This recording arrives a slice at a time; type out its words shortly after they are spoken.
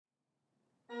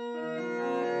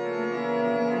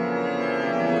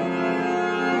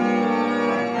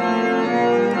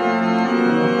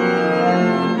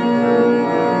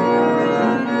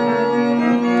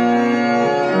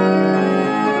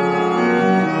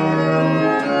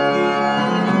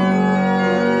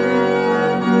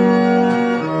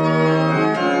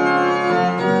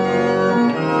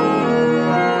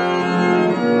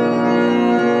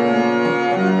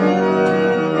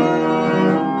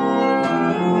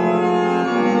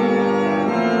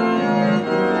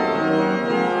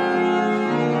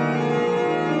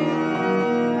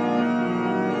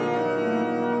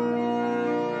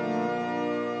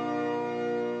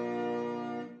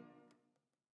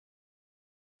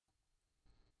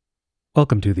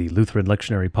Welcome to the Lutheran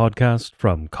Lectionary podcast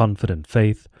from Confident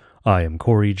Faith. I am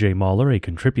Corey J. Mahler, a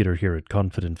contributor here at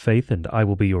Confident Faith, and I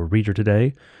will be your reader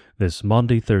today, this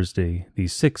Maundy Thursday, the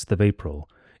 6th of April,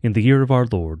 in the year of our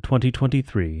Lord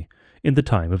 2023, in the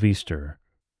time of Easter.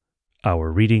 Our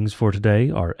readings for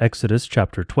today are Exodus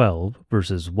chapter 12,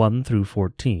 verses 1 through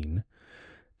 14,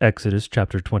 Exodus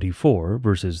chapter 24,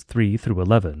 verses 3 through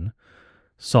 11,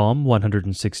 Psalm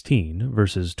 116,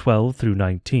 verses 12 through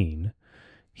 19,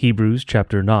 Hebrews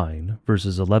chapter 9,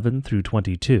 verses 11 through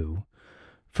 22,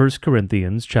 1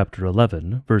 Corinthians chapter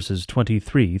 11, verses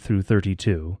 23 through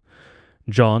 32,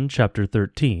 John chapter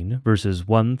 13, verses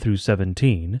 1 through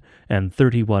 17, and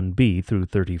 31b through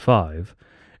 35,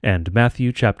 and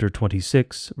Matthew chapter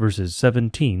 26, verses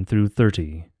 17 through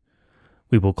 30.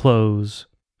 We will close,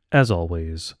 as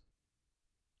always,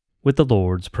 with the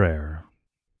Lord's Prayer.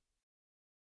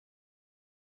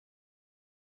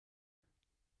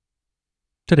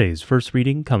 Today's first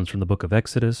reading comes from the book of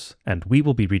Exodus, and we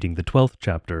will be reading the 12th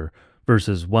chapter,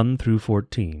 verses 1 through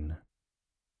 14.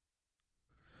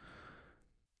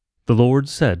 The Lord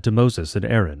said to Moses and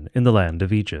Aaron in the land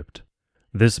of Egypt,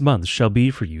 "This month shall be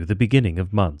for you the beginning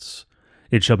of months.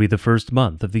 It shall be the first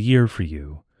month of the year for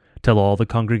you. Tell all the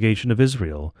congregation of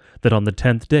Israel that on the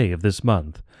 10th day of this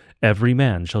month every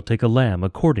man shall take a lamb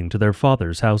according to their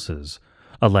fathers' houses,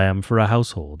 a lamb for a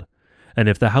household. And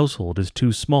if the household is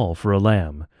too small for a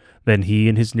lamb, then he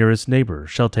and his nearest neighbor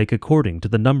shall take according to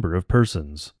the number of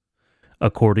persons.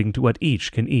 According to what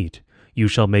each can eat, you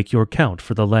shall make your count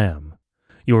for the lamb.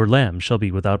 Your lamb shall be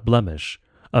without blemish,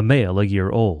 a male a year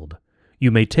old.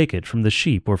 You may take it from the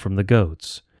sheep or from the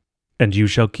goats. And you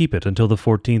shall keep it until the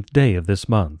 14th day of this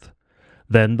month.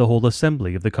 Then the whole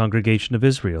assembly of the congregation of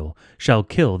Israel shall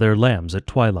kill their lambs at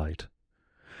twilight.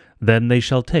 Then they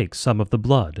shall take some of the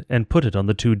blood, and put it on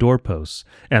the 2 doorposts,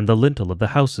 and the lintel of the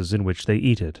houses in which they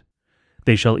eat it.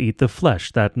 They shall eat the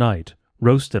flesh that night,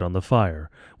 roasted on the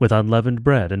fire, with unleavened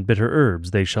bread and bitter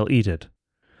herbs they shall eat it.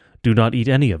 Do not eat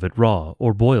any of it raw,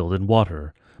 or boiled in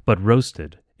water, but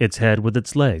roasted, its head with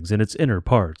its legs and its inner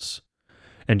parts.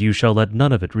 And you shall let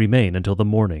none of it remain until the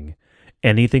morning.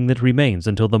 Anything that remains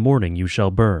until the morning you shall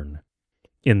burn.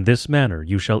 In this manner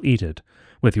you shall eat it,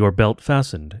 with your belt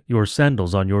fastened, your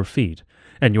sandals on your feet,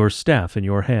 and your staff in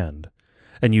your hand.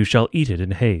 And you shall eat it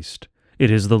in haste. It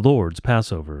is the Lord's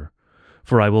Passover.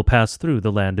 For I will pass through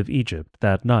the land of Egypt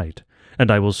that night,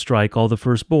 and I will strike all the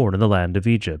firstborn in the land of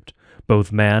Egypt,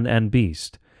 both man and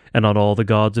beast, and on all the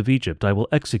gods of Egypt I will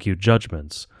execute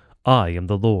judgments. I am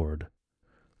the Lord.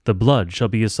 The blood shall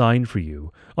be a sign for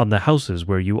you on the houses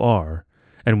where you are,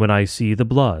 and when I see the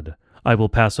blood, I will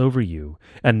pass over you,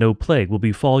 and no plague will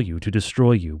befall you to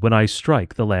destroy you when I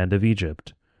strike the land of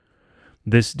Egypt.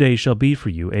 This day shall be for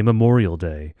you a memorial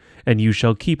day, and you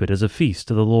shall keep it as a feast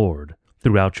to the Lord,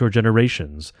 throughout your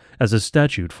generations, as a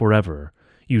statute forever.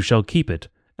 You shall keep it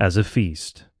as a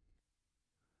feast."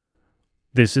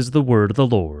 This is the word of the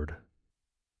Lord.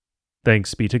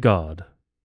 Thanks be to God.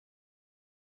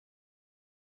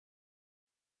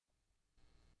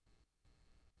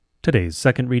 Today's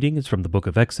second reading is from the book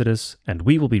of Exodus, and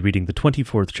we will be reading the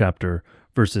 24th chapter,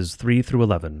 verses 3 through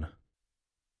 11.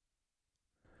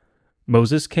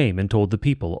 Moses came and told the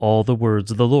people all the words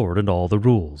of the Lord and all the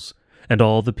rules. And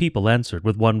all the people answered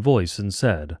with one voice and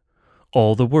said,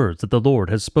 "All the words that the Lord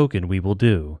has spoken we will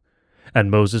do." And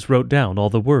Moses wrote down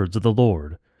all the words of the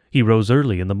Lord. He rose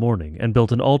early in the morning and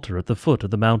built an altar at the foot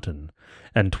of the mountain,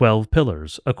 and 12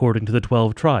 pillars according to the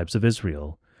 12 tribes of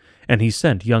Israel. And he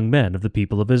sent young men of the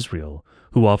people of Israel,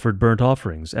 who offered burnt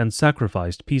offerings and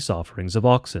sacrificed peace offerings of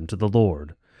oxen to the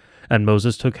Lord. And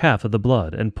Moses took half of the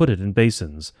blood and put it in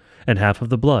basins, and half of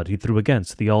the blood he threw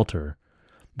against the altar.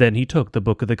 Then he took the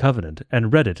book of the covenant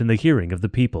and read it in the hearing of the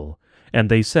people. And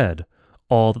they said,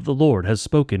 "All that the Lord has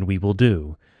spoken we will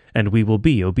do, and we will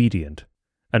be obedient."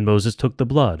 And Moses took the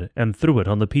blood and threw it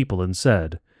on the people and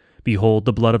said, "Behold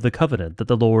the blood of the covenant that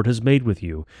the Lord has made with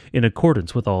you, in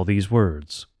accordance with all these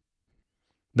words."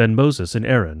 Then Moses and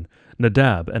Aaron,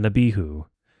 Nadab and Abihu,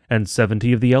 and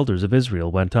 70 of the elders of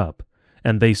Israel went up,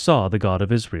 and they saw the God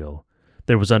of Israel.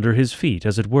 There was under his feet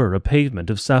as it were a pavement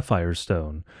of sapphire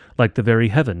stone, like the very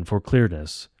heaven for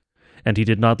clearness. And he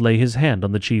did not lay his hand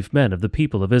on the chief men of the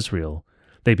people of Israel.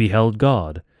 They beheld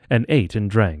God, and ate and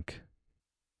drank.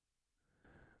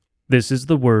 This is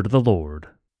the word of the Lord.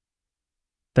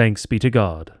 Thanks be to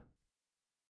God.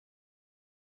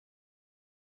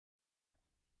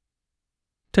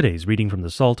 Today's reading from the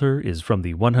Psalter is from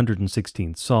the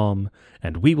 116th Psalm,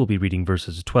 and we will be reading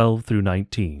verses 12 through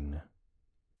 19.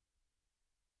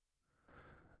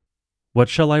 What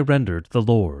shall I render to the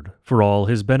Lord for all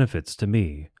his benefits to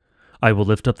me? I will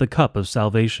lift up the cup of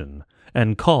salvation,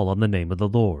 and call on the name of the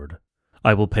Lord.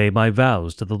 I will pay my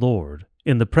vows to the Lord,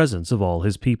 in the presence of all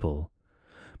his people.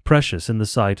 Precious in the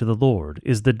sight of the Lord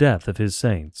is the death of his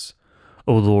saints.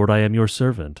 O Lord, I am your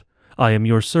servant. I am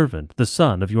your servant, the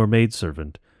son of your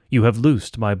maidservant. You have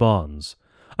loosed my bonds.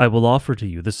 I will offer to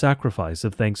you the sacrifice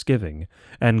of thanksgiving,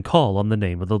 and call on the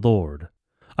name of the Lord.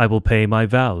 I will pay my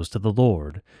vows to the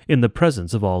Lord, in the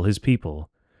presence of all his people,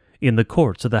 in the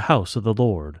courts of the house of the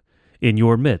Lord, in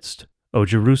your midst, O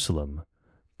Jerusalem.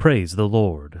 Praise the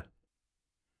Lord.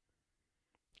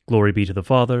 Glory be to the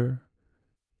Father,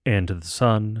 and to the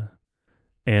Son,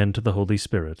 and to the Holy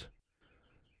Spirit,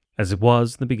 as it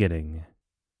was in the beginning,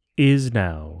 is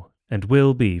now, and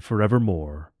will be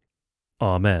forevermore.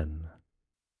 Amen.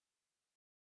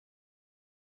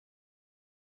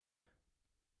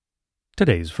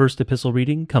 Today's first epistle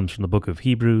reading comes from the book of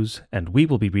Hebrews, and we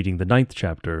will be reading the 9th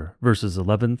chapter, verses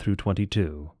 11 through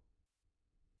 22.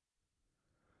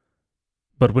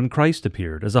 But when Christ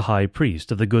appeared as a high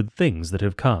priest of the good things that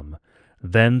have come,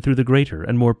 then through the greater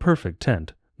and more perfect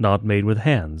tent, not made with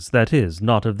hands, that is,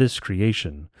 not of this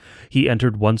creation, he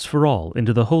entered once for all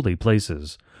into the holy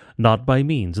places, not by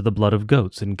means of the blood of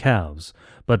goats and calves,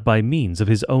 but by means of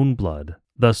his own blood,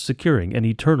 thus securing an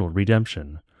eternal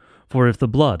redemption. For if the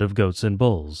blood of goats and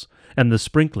bulls, and the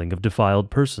sprinkling of defiled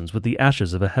persons with the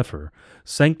ashes of a heifer,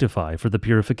 sanctify for the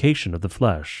purification of the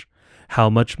flesh, how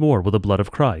much more will the blood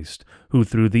of Christ, who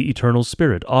through the eternal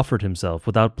Spirit offered himself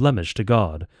without blemish to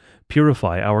God,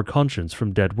 purify our conscience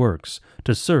from dead works,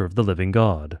 to serve the living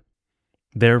God?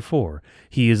 Therefore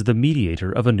he is the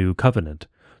mediator of a new covenant,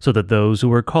 so that those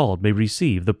who are called may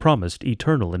receive the promised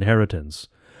eternal inheritance,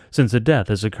 since a death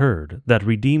has occurred that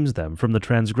redeems them from the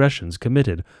transgressions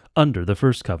committed under the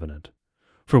first covenant.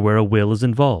 For where a will is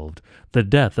involved, the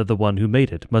death of the one who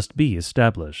made it must be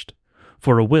established.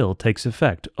 For a will takes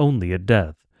effect only at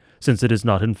death, since it is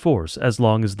not in force as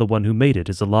long as the one who made it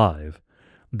is alive.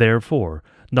 Therefore,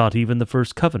 not even the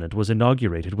first covenant was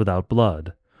inaugurated without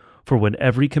blood. For when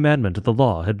every commandment of the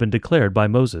law had been declared by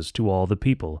Moses to all the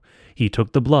people, he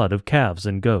took the blood of calves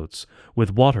and goats,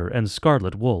 with water and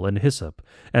scarlet wool and hyssop,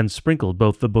 and sprinkled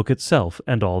both the book itself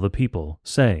and all the people,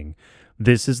 saying,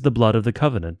 This is the blood of the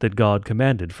covenant that God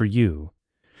commanded for you.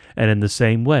 And in the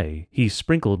same way he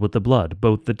sprinkled with the blood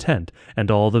both the tent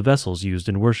and all the vessels used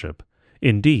in worship.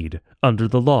 Indeed, under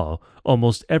the law,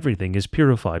 almost everything is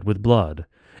purified with blood,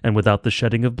 and without the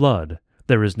shedding of blood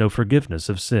there is no forgiveness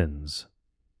of sins.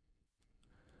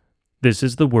 This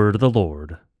is the word of the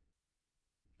Lord.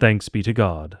 Thanks be to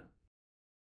God.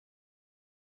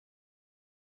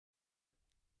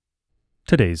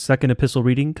 Today's second epistle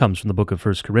reading comes from the book of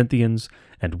 1 Corinthians,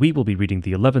 and we will be reading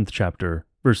the 11th chapter,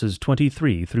 verses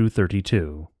 23 through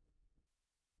 32.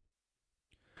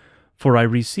 For I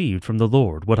received from the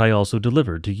Lord what I also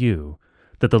delivered to you,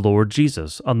 that the Lord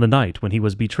Jesus, on the night when he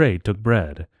was betrayed, took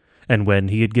bread, and when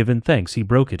he had given thanks he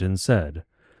broke it and said,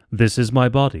 This is my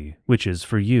body, which is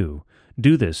for you.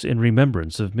 Do this in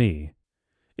remembrance of me.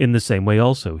 In the same way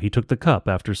also he took the cup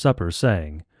after supper,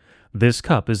 saying, This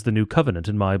cup is the new covenant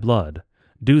in my blood.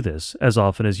 Do this, as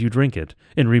often as you drink it,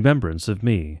 in remembrance of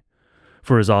me.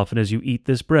 For as often as you eat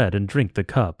this bread and drink the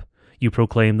cup, you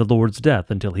proclaim the Lord's death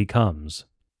until he comes.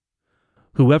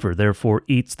 Whoever therefore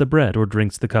eats the bread or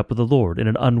drinks the cup of the Lord in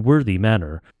an unworthy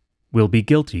manner will be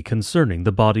guilty concerning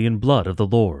the body and blood of the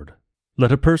Lord.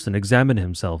 Let a person examine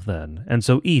himself then, and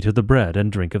so eat of the bread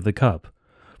and drink of the cup.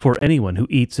 For anyone who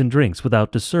eats and drinks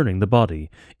without discerning the body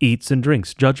eats and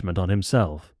drinks judgment on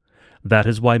himself. That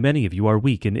is why many of you are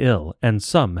weak and ill, and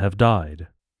some have died.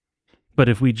 But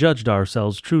if we judged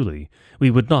ourselves truly, we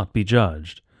would not be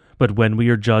judged. But when we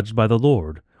are judged by the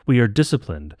Lord, we are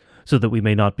disciplined, so that we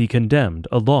may not be condemned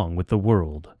along with the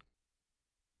world.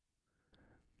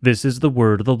 This is the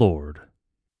word of the Lord.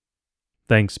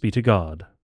 Thanks be to God.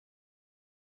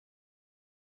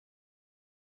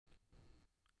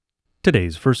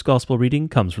 Today's first gospel reading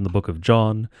comes from the book of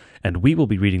John, and we will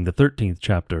be reading the 13th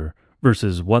chapter,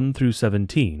 verses 1 through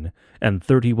 17, and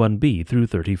 31b through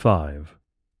 35.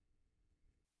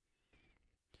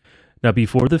 Now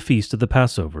before the feast of the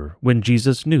Passover, when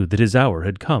Jesus knew that his hour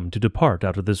had come to depart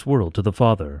out of this world to the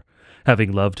Father,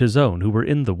 having loved his own who were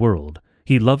in the world,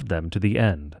 he loved them to the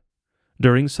end.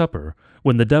 During supper,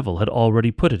 when the devil had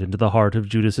already put it into the heart of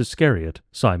Judas Iscariot,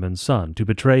 Simon's son, to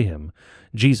betray him,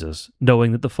 Jesus,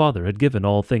 knowing that the Father had given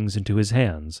all things into his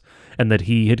hands, and that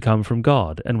he had come from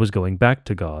God and was going back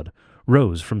to God,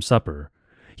 rose from supper.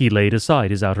 He laid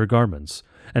aside his outer garments,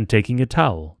 and taking a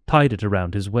towel, tied it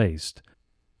around his waist.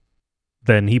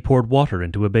 Then he poured water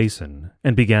into a basin,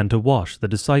 and began to wash the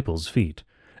disciples' feet,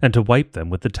 and to wipe them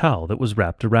with the towel that was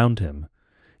wrapped around him.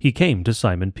 he came to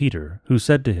Simon Peter, who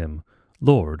said to him,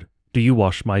 Lord, do you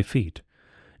wash my feet?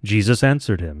 Jesus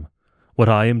answered him, What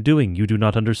I am doing you do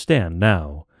not understand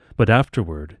now, but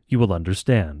afterward you will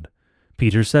understand.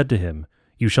 Peter said to him,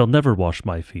 You shall never wash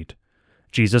my feet.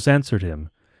 Jesus answered him,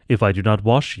 If I do not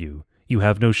wash you, you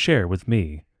have no share with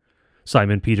me.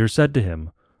 Simon Peter said to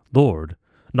him, Lord,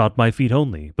 not my feet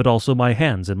only, but also my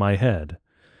hands and my head.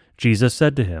 Jesus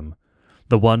said to him,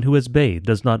 The one who has bathed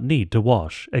does not need to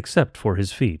wash, except for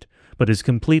his feet, but is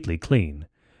completely clean.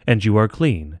 And you are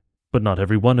clean, but not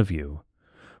every one of you.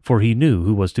 For he knew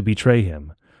who was to betray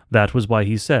him. That was why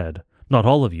he said, Not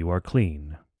all of you are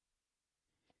clean.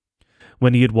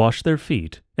 When he had washed their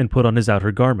feet, and put on his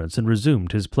outer garments and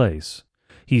resumed his place,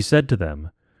 he said to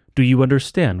them, Do you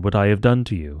understand what I have done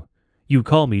to you? You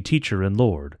call me teacher and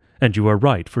Lord, and you are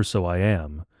right, for so I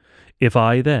am. If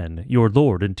I then, your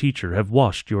Lord and teacher, have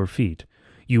washed your feet,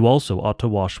 you also ought to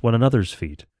wash one another's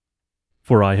feet.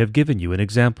 For I have given you an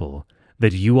example,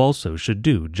 that you also should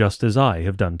do just as I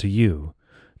have done to you.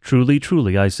 Truly,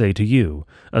 truly, I say to you,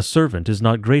 a servant is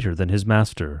not greater than his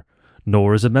master,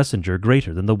 nor is a messenger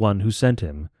greater than the one who sent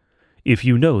him. If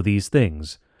you know these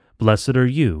things, blessed are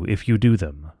you if you do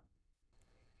them.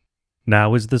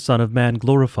 Now is the Son of Man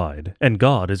glorified, and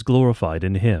God is glorified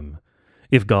in him.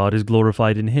 If God is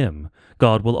glorified in him,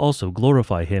 God will also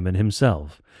glorify him in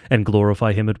himself, and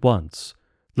glorify him at once.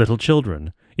 Little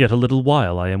children, yet a little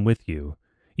while I am with you.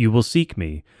 You will seek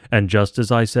me, and just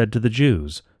as I said to the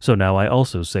Jews, so now I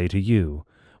also say to you,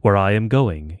 Where I am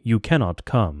going, you cannot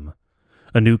come.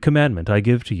 A new commandment I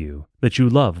give to you, that you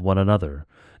love one another.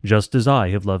 Just as I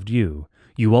have loved you,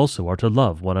 you also are to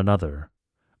love one another.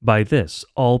 By this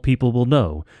all people will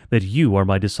know that you are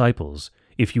my disciples,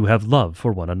 if you have love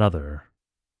for one another.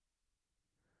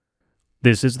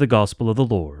 This is the gospel of the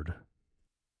Lord.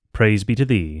 Praise be to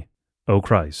thee, O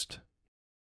Christ.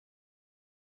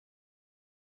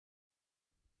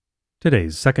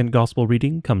 Today's second gospel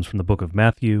reading comes from the book of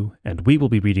Matthew, and we will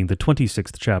be reading the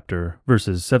 26th chapter,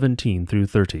 verses 17 through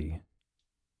 30.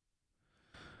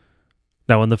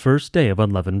 Now on the first day of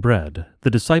unleavened bread, the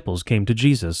disciples came to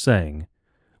Jesus, saying,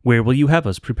 Where will you have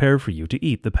us prepare for you to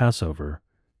eat the Passover?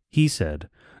 He said,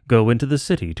 Go into the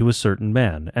city to a certain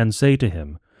man, and say to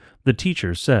him, The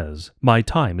teacher says, My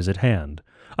time is at hand.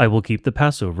 I will keep the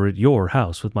Passover at your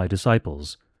house with my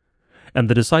disciples. And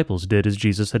the disciples did as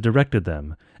Jesus had directed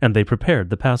them, and they prepared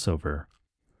the Passover.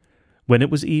 When it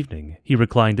was evening, he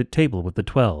reclined at table with the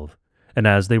 12, and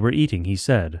as they were eating he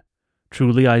said,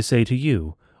 Truly I say to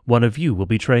you, one of you will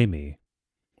betray me.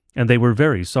 And they were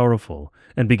very sorrowful,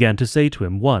 and began to say to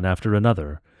him one after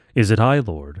another, Is it I,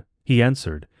 Lord? He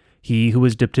answered, He who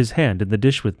has dipped his hand in the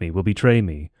dish with me will betray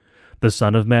me. The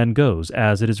Son of Man goes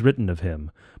as it is written of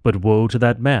him, but woe to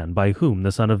that man by whom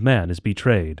the Son of Man is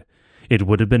betrayed. It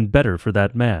would have been better for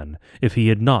that man if he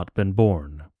had not been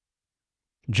born.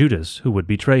 Judas, who would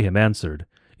betray him, answered,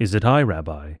 Is it I,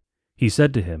 Rabbi? He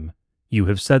said to him, You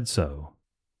have said so.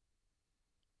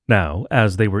 Now,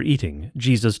 as they were eating,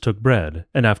 Jesus took bread,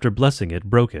 and after blessing it,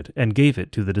 broke it, and gave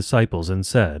it to the disciples, and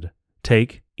said,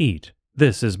 Take, eat,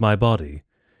 this is my body.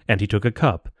 And he took a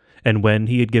cup, and when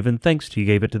he had given thanks, he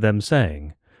gave it to them,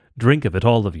 saying, Drink of it,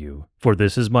 all of you, for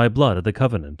this is my blood of the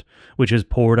covenant, which is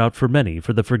poured out for many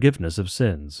for the forgiveness of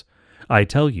sins. I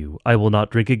tell you, I will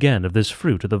not drink again of this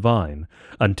fruit of the vine,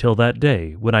 until that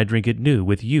day when I drink it new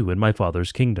with you in my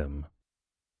Father's kingdom.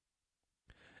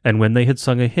 And when they had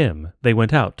sung a hymn, they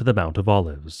went out to the Mount of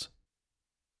Olives.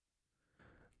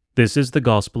 This is the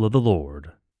gospel of the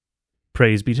Lord.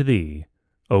 Praise be to thee,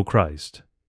 O Christ.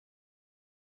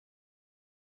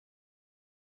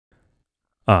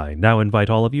 I now invite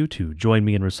all of you to join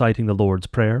me in reciting the Lord's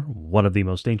Prayer, one of the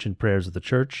most ancient prayers of the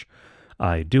Church.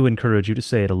 I do encourage you to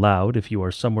say it aloud if you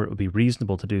are somewhere it would be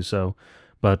reasonable to do so,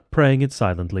 but praying it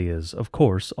silently is, of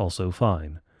course, also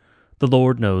fine. The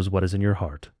Lord knows what is in your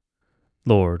heart.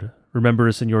 Lord, remember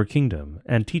us in your kingdom,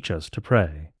 and teach us to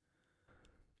pray.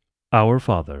 Our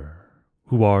Father,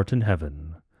 who art in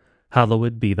heaven,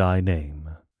 hallowed be thy name.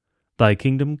 Thy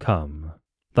kingdom come,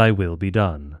 thy will be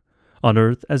done, on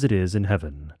earth as it is in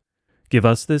heaven. Give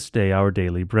us this day our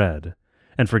daily bread,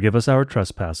 and forgive us our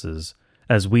trespasses,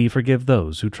 as we forgive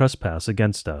those who trespass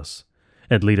against us.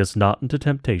 And lead us not into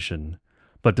temptation,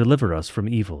 but deliver us from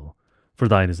evil. For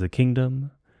thine is the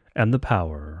kingdom, and the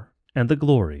power, and the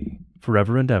glory,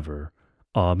 forever and ever.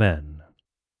 Amen.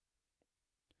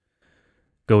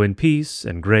 Go in peace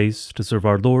and grace to serve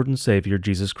our Lord and Savior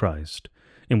Jesus Christ,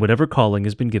 in whatever calling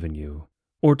has been given you,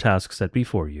 or task set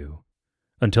before you.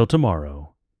 Until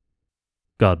tomorrow,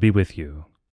 God be with you.